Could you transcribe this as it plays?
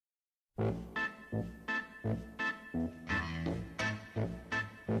Hello,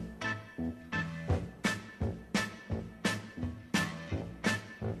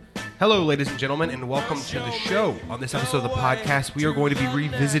 ladies and gentlemen, and welcome to the show. On this episode of the podcast, we are going to be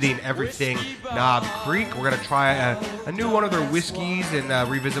revisiting everything Knob Creek. We're going to try a new one of their whiskeys and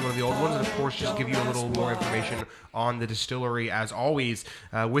revisit one of the old ones, and of course, just give you a little more information on the distillery as always.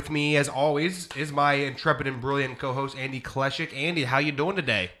 With me, as always, is my intrepid and brilliant co-host, Andy Kleshik. Andy, how you doing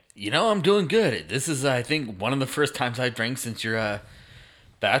today? You know, I'm doing good. This is, I think, one of the first times I've drank since your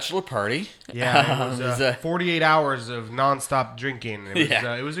bachelor party. Yeah, it was 48 hours of nonstop drinking.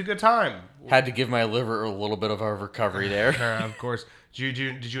 It was a good time. Had to give my liver a little bit of a recovery there. Of course. Did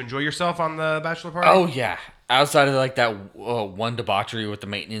you enjoy yourself on the bachelor party? Oh, yeah. Outside of like that one debauchery with the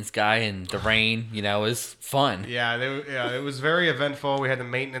maintenance guy and the rain, it was fun. Yeah, it was very eventful. We had the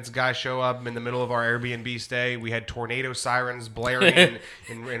maintenance guy show up in the middle of our Airbnb stay. We had tornado sirens blaring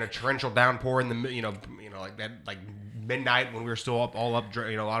in a torrential downpour in the like that, like midnight when we were still all up.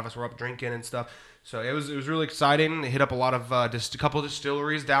 A lot of us were up drinking and stuff. So it was really exciting. Hit up a lot of a couple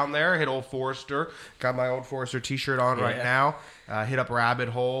distilleries down there. Hit Old Forester. Got my Old Forester T-shirt on right now. Hit up Rabbit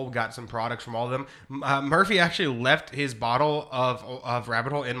Hole. Got some products from all of them. Murphy actually left his bottle of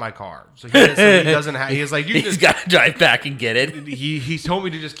Rabbit Hole in my car, so he doesn't have. He's like, he's got to drive back and get it. He told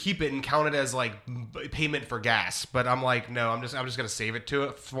me to just keep it and count it as like payment for gas, but I'm like, no, I'm just gonna save it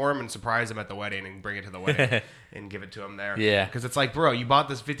for him and surprise him at the wedding and bring it to the wedding and give it to him there. Yeah, because it's like, bro, you bought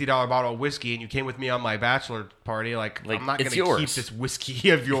this $50 bottle of whiskey and you came with me on my bachelor party. Like I'm not gonna keep this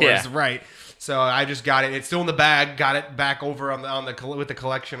whiskey of yours, right? So I just got it. It's still in the bag. Got it back over with the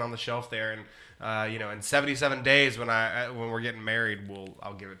collection on the shelf there, and in 77 days when we're getting married,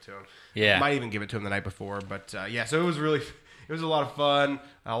 I'll give it to him. Yeah, I might even give it to him the night before. But so it was a lot of fun.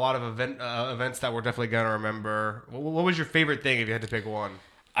 A lot of events that we're definitely gonna remember. What was your favorite thing if you had to pick one?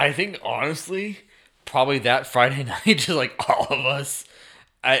 I think honestly, probably that Friday night, just like all of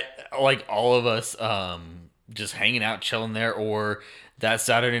us, just hanging out, chilling there, or that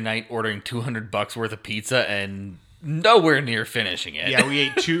Saturday night ordering $200 worth of pizza and nowhere near finishing it. Yeah, we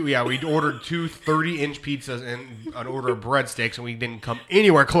ate two. Yeah, we ordered two 30-inch pizzas and an order of breadsticks, and we didn't come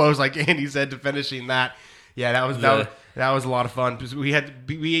anywhere close, like Andy said, to finishing that. Yeah, that was a lot of fun. We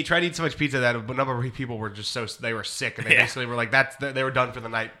tried to eat so much pizza that a number of people were just they were sick, and they basically were like they were done for the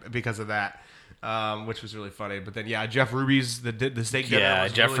night because of that. Which was really funny. But then, Jeff Ruby's the steak dinner. Yeah,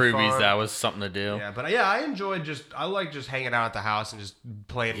 was Jeff really Ruby's, fun. that was something to do. Yeah, but I enjoyed I like just hanging out at the house and just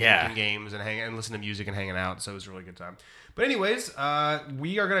playing games and listening to music and hanging out. So it was a really good time. But anyways,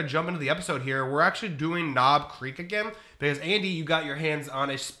 we are gonna jump into the episode here. We're actually doing Knob Creek again because Andy, you got your hands on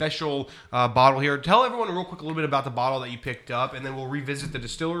a special bottle here. Tell everyone real quick a little bit about the bottle that you picked up, and then we'll revisit the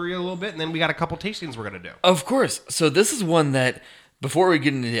distillery a little bit, and then we got a couple tastings we're gonna do. Of course. So this is one that, before we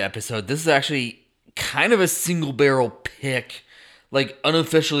get into the episode, this is actually kind of a single barrel pick, like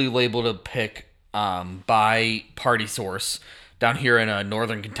unofficially labeled a pick by Party Source down here in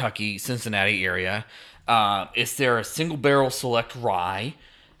northern Kentucky, Cincinnati area. It's their single barrel select rye.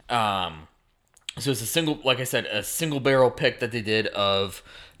 So it's a single barrel pick that they did of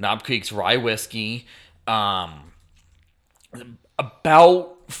Knob Creek's rye whiskey. About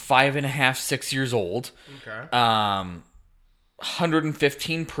 5.5, 6 years old. Okay.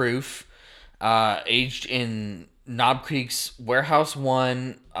 115 proof. Aged in Knob Creek's Warehouse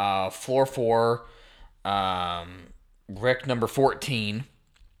 1, Floor 4, Rick number 14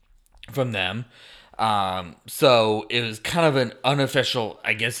 from them. So it was kind of an unofficial,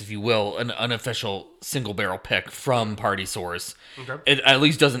 I guess if you will, an unofficial single barrel pick from Party Source. Okay. It at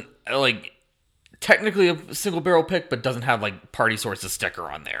least doesn't, technically a single barrel pick, but doesn't have Party Source's sticker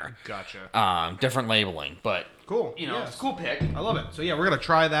on there. Gotcha. Different labeling, but cool. It's a cool pick. I love it. So we're gonna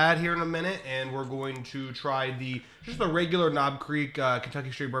try that here in a minute, and we're going to try the regular Knob Creek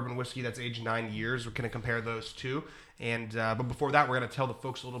Kentucky Straight Bourbon whiskey that's aged 9 years. We're gonna compare those two, and but before that, we're gonna tell the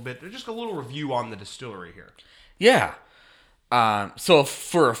folks a little review on the distillery here. Yeah. So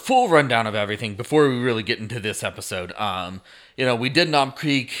for a full rundown of everything, before we really get into this episode, we did Knob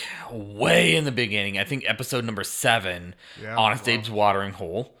Creek way in the beginning. I think episode number 7, Honest Abe's Watering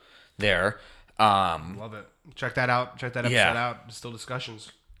Hole there. Love it. Check that out. Check that episode out. Still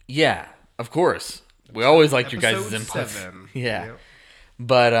discussions. Yeah, of course. We always like your guys' input. 7. Yeah. Yep.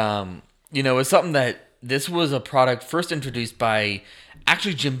 But, it's something that this was a product first introduced by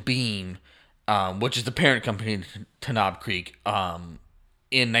actually Jim Beam, which is the parent company to Knob Creek,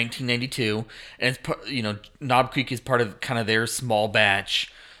 in 1992. And it's, Knob Creek is part of kind of their small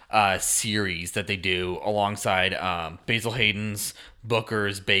batch series that they do alongside Basil Hayden's,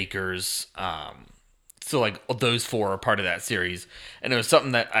 Booker's, Baker's, So like those four are part of that series, and it was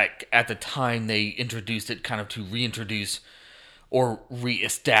something that at the time they introduced it kind of to reintroduce or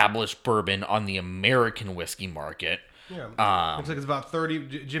reestablish bourbon on the American whiskey market. Yeah, looks like it's about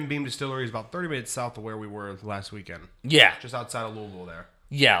 30. Jim Beam Distillery is about 30 minutes south of where we were last weekend. Yeah, just outside of Louisville there.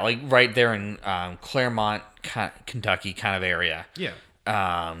 Yeah, like right there in Claremont, Kentucky kind of area. Yeah.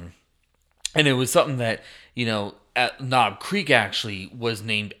 And it was something that, at Knob Creek actually was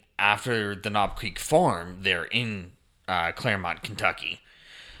named after the Knob Creek farm there in Claremont, Kentucky.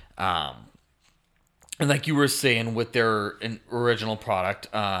 And like you were saying with their original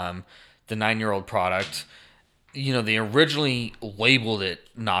product, the 9-year-old product, they originally labeled it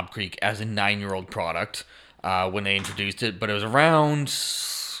Knob Creek as a 9-year-old product when they introduced it, but it was around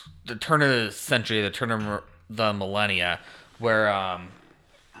the turn of the century, the turn of the millennia, where, and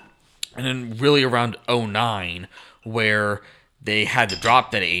then really around 2009, where they had to drop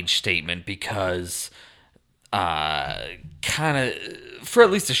that age statement because, kind of, for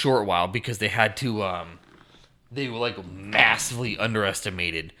at least a short while, because they had to, they were like massively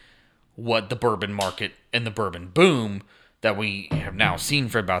underestimated what the bourbon market and the bourbon boom that we have now seen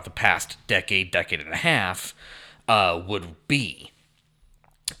for about the past decade and a half would be,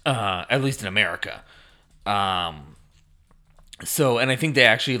 at least in America. So, and I think they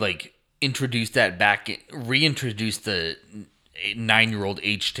actually introduced that reintroduced the 9-year-old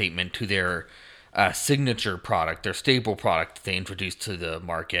age statement to their signature product, their staple product that they introduced to the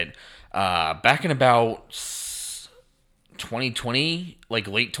market back in about 2020, like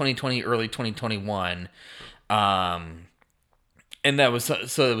late 2020, early 2021. And that was,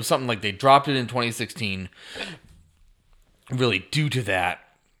 so it was something like they dropped it in 2016, really due to that.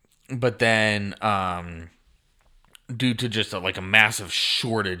 But then, due to just a massive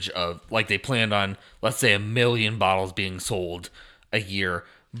shortage of, they planned on, let's say, 1 million bottles being sold a year,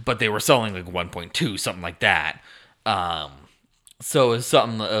 but they were selling 1.2, something like that. So it was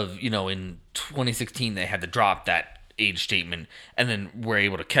something of, in 2016, they had to drop that age statement, and then were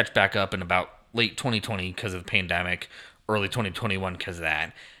able to catch back up in about late 2020 because of the pandemic, early 2021 because of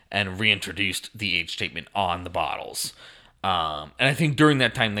that, and reintroduced the age statement on the bottles. And I think during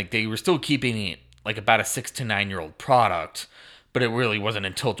that time, they were still keeping it about a 6 to 9-year-old product, but it really wasn't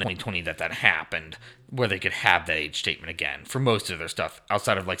until 2020 that happened, where they could have that age statement again for most of their stuff,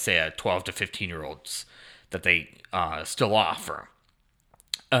 outside of say a 12 to 15-year-olds that they still offer.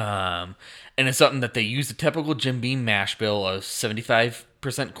 And it's something that they use the typical Jim Beam mash bill of 75%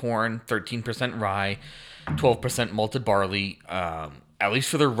 corn, 13% rye, 12% malted barley. At least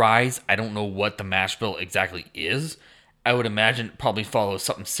for their ryes, I don't know what the mash bill exactly is. I would imagine it probably follows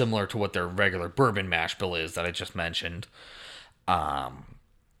something similar to what their regular bourbon mash bill is that I just mentioned. But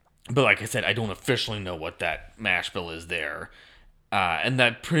like I said, I don't officially know what that mash bill is there. And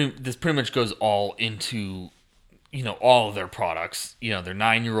this pretty much goes all into, all of their products. Their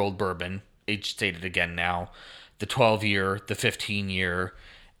 9-year-old bourbon, age stated again now, the 12-year, the 15-year,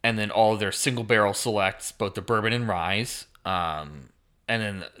 and then all of their single barrel selects, both the bourbon and ryes, and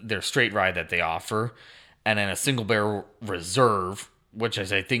then their straight rye that they offer, and then a single barrel reserve, which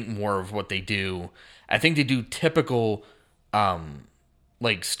is, I think, more of what they do. I think they do typical,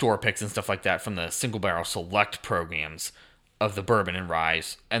 store picks and stuff like that from the single barrel select programs of the bourbon and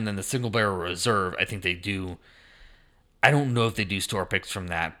ryes, and then the single barrel reserve, I think they do. I don't know if they do store picks from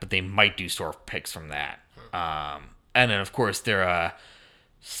that, but they might do store picks from that. And then, of course, their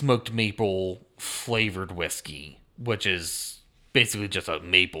smoked maple flavored whiskey, which is basically just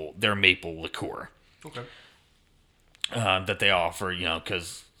their maple liqueur. Okay. That they offer,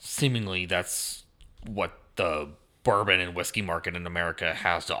 because seemingly that's what the bourbon and whiskey market in America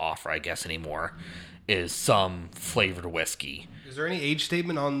has to offer, I guess, anymore, is some flavored whiskey. Is there any age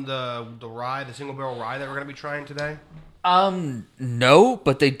statement on the rye, the single barrel rye that we're going to be trying today? No,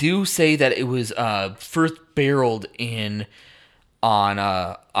 but they do say that it was first barreled on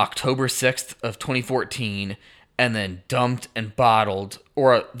October 6th of 2014, and then dumped and bottled,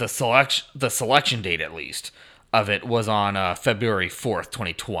 or the selection date at least of it was on February 4th,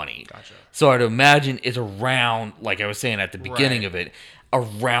 2020. Gotcha. So I'd imagine it's around, like I was saying at the beginning of it,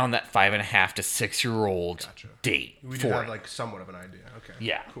 around that 5.5 to 6-year-old date. We do have somewhat of an idea. Okay.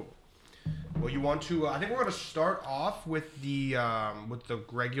 Yeah. Cool. Well, you want to? I think we're going to start off with the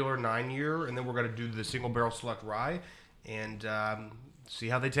regular 9-year, and then we're going to do the single barrel select rye, and see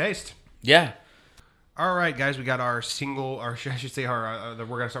how they taste. Yeah. All right, guys, we got our single, or I should say, we're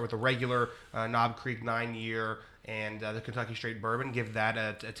going to start with the regular Knob Creek 9-year and the Kentucky Straight Bourbon. Give that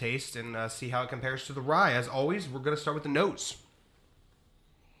a taste and see how it compares to the rye. As always, we're going to start with the notes.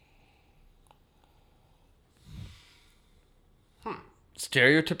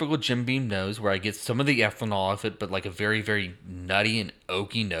 stereotypical Jim Beam nose where I get some of the ethanol off it, but like a very, very nutty and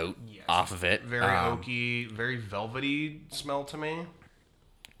oaky note off of it. Very oaky, very velvety smell to me.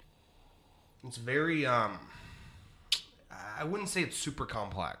 It's very, I wouldn't say it's super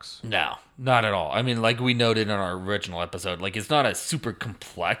complex. No, not at all. I mean, like we noted in our original episode, like it's not a super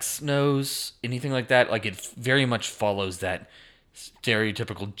complex nose, anything like that. Like it very much follows that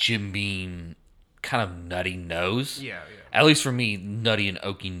stereotypical Jim Beam kind of nutty nose. Yeah. At least for me, nutty and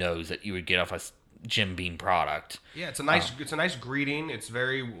oaky nose that you would get off a Jim Beam product. Yeah, it's a nice greeting. It's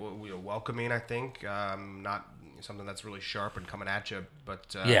very welcoming, I think. Not something that's really sharp and coming at you,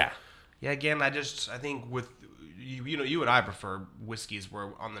 but yeah. Again, I think with you and I prefer whiskeys where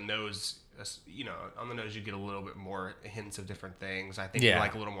on the nose, you get a little bit more hints of different things. I think we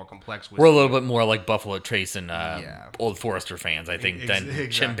like a little more complex whiskey. We're a little bit more like Buffalo Trace and Old Forester fans, I think, than exactly.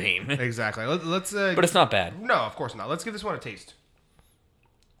 Jim Beam. Exactly. Let's. But it's not bad. No, of course not. Let's give this one a taste.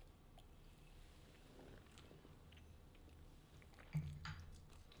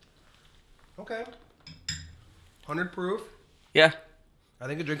 Okay. 100 proof. Yeah. I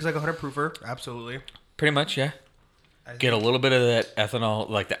think it drinks like a 100 proofer. Absolutely. Pretty much, yeah. Get a little bit of that ethanol,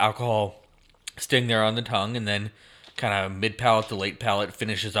 like the alcohol sting there on the tongue, and then kind of mid-palate to late palate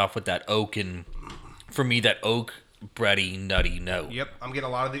finishes off with that oak, and for me, that oak, bready, nutty note. Yep, I'm getting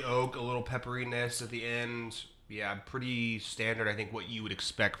a lot of the oak, a little pepperiness at the end. Yeah, pretty standard, I think, what you would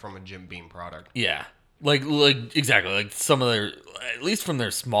expect from a Jim Beam product. Yeah. Like exactly, like some of their, at least from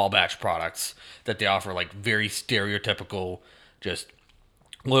their small batch products that they offer, like very stereotypical, just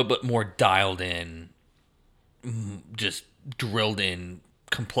a little bit more dialed in, just drilled in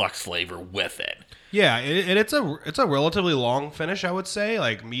complex flavor with it. Yeah, and it's a relatively long finish, I would say,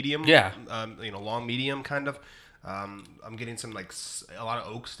 like medium. Yeah. Long medium kind of. I'm getting some a lot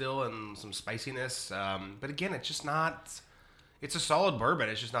of oak still and some spiciness. But again, it's just not. It's a solid bourbon.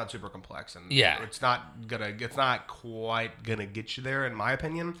 It's just not super complex, and it's not quite gonna get you there, in my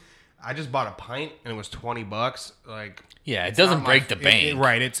opinion. I just bought a pint and it was $20. Like, yeah, it doesn't break the bank,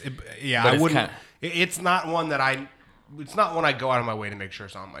 right? I wouldn't. It's not one that I. It's not one I go out of my way to make sure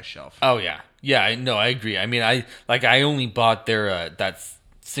it's on my shelf. Oh yeah, no, I agree. I mean, I only bought their that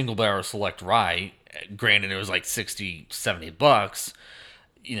single barrel select rye. Granted, it was like $60-$70, but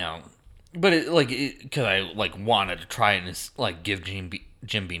because I wanted to try it and give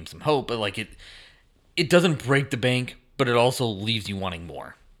Jim Beam some hope, but it doesn't break the bank, but it also leaves you wanting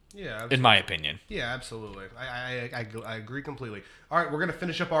more. Yeah, absolutely. In my opinion. Yeah, absolutely. I agree completely. All right, we're gonna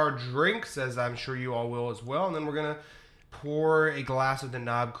finish up our drinks, as I'm sure you all will as well, and then we're gonna pour a glass of the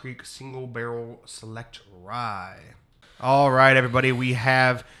Knob Creek Single Barrel Select Rye. All right, everybody, we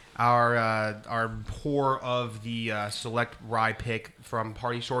have our pour of the Select Rye pick from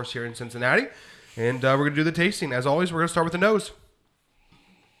Party Source here in Cincinnati, and we're gonna do the tasting. As always, we're gonna start with the nose.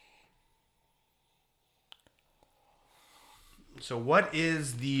 So what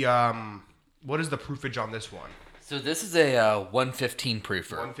is the proofage on this one? So this is a 115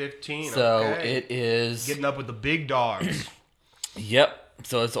 proofer. 115. So okay. It is getting up with the big dogs. Yep.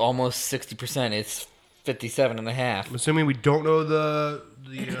 So it's almost 60%. It's 57.5. I'm assuming we don't know the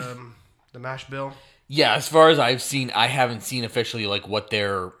mash bill. Yeah, as far as I've seen, I haven't seen officially what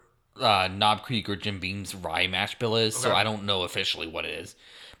their Knob Creek or Jim Beam's rye mash bill is. Okay. So I don't know officially what it is.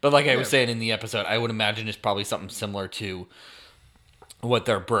 But like I was saying in the episode, I would imagine it's probably something similar to what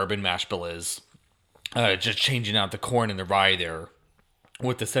their bourbon mash bill is. Just changing out the corn and the rye there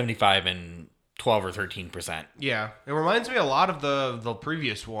with the 75 and 12 or 13%. Yeah. It reminds me a lot of the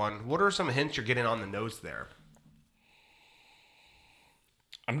previous one. What are some hints you're getting on the nose there?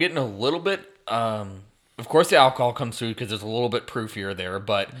 I'm getting a little bit, of course the alcohol comes through because there's a little bit proofier there,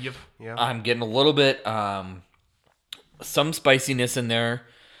 but I'm getting a little bit, some spiciness in there.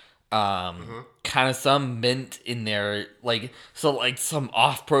 Kind of some mint in there, some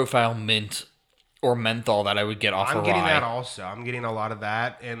off-profile mint or menthol that I would get off a rye. I'm getting that also. I'm getting a lot of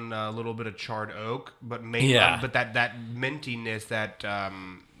that and a little bit of charred oak, but but that mintiness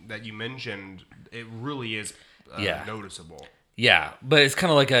that you mentioned, it really is noticeable. Yeah, but it's kind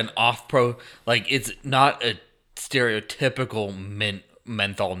of like an it's not a stereotypical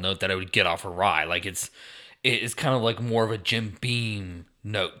menthol note that I would get off a rye. It's kind of more of a Jim Beam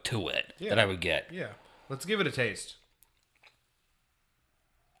note to it that I would get. Yeah. Let's give it a taste.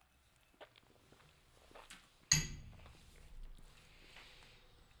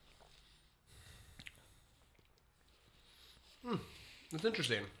 That's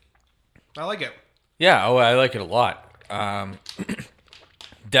interesting. I like it. Yeah, I like it a lot.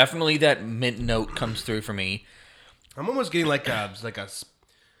 Definitely that mint note comes through for me. I'm almost getting the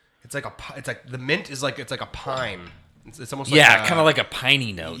mint is it's like a pine. It's almost Yeah, kind of like a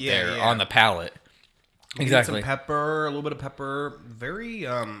piney note yeah. on the palate. Maybe Exactly. some pepper, a little bit of pepper. Very,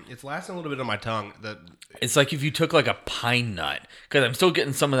 it's lasting a little bit on my tongue. It's like if you took like a pine nut, because I'm still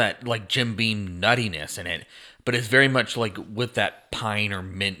getting some of that like Jim Beam nuttiness in it, but it's very much like with that pine or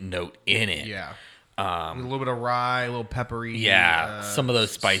mint note in it. Yeah. A little bit of rye, a little peppery. Yeah, some of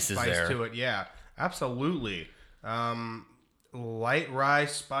those spices spice there. to it. Yeah, absolutely. Light rye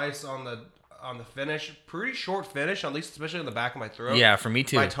spice on the finish. Pretty short finish, at least especially on the back of my throat. Yeah, for me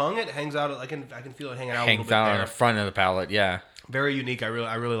too. My tongue, it hangs out. I can feel it hanging out. Hangs a little bit out there. on the front of the palate. Yeah. Very unique. I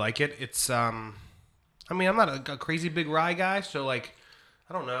really like it. It's I mean, I'm not a crazy big rye guy, so like,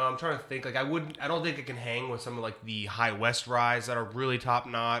 I don't know. I'm trying to think. Like, I don't think it can hang with some of like the High West ryes that are really top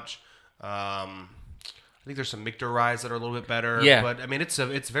notch. I think there's some Michter ryes that are a little bit better. Yeah. But I mean, it's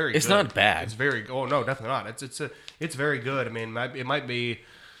very. It's good. not bad. It's very. Oh no, definitely not. It's very good. I mean, it might be.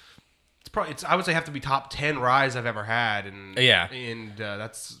 I would say have to be top 10 ryes I've ever had, and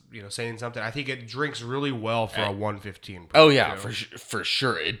that's saying something. I think it drinks really well for a 115. Oh yeah, for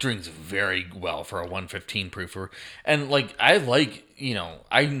sure, it drinks very well for a 115 proofer, and like I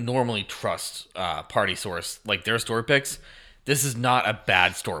normally trust Party Source, like their store picks. This is not a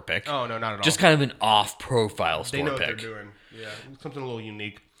bad store pick. Oh no, not at all. Just kind of an off-profile store pick. They know what they're doing. Yeah, something a little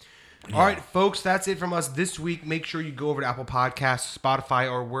unique. Yeah. All right, folks, that's it from us this week. Make sure you go over to Apple Podcasts, Spotify,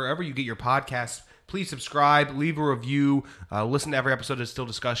 or wherever you get your podcasts. Please subscribe, leave a review, listen to every episode of Still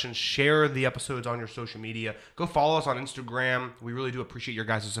Discussion, share the episodes on your social media. Go follow us on Instagram. We really do appreciate your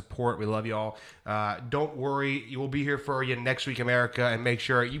guys' support. We love y'all. Don't worry, you will be here for you next week, America, and make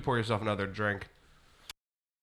sure you pour yourself another drink.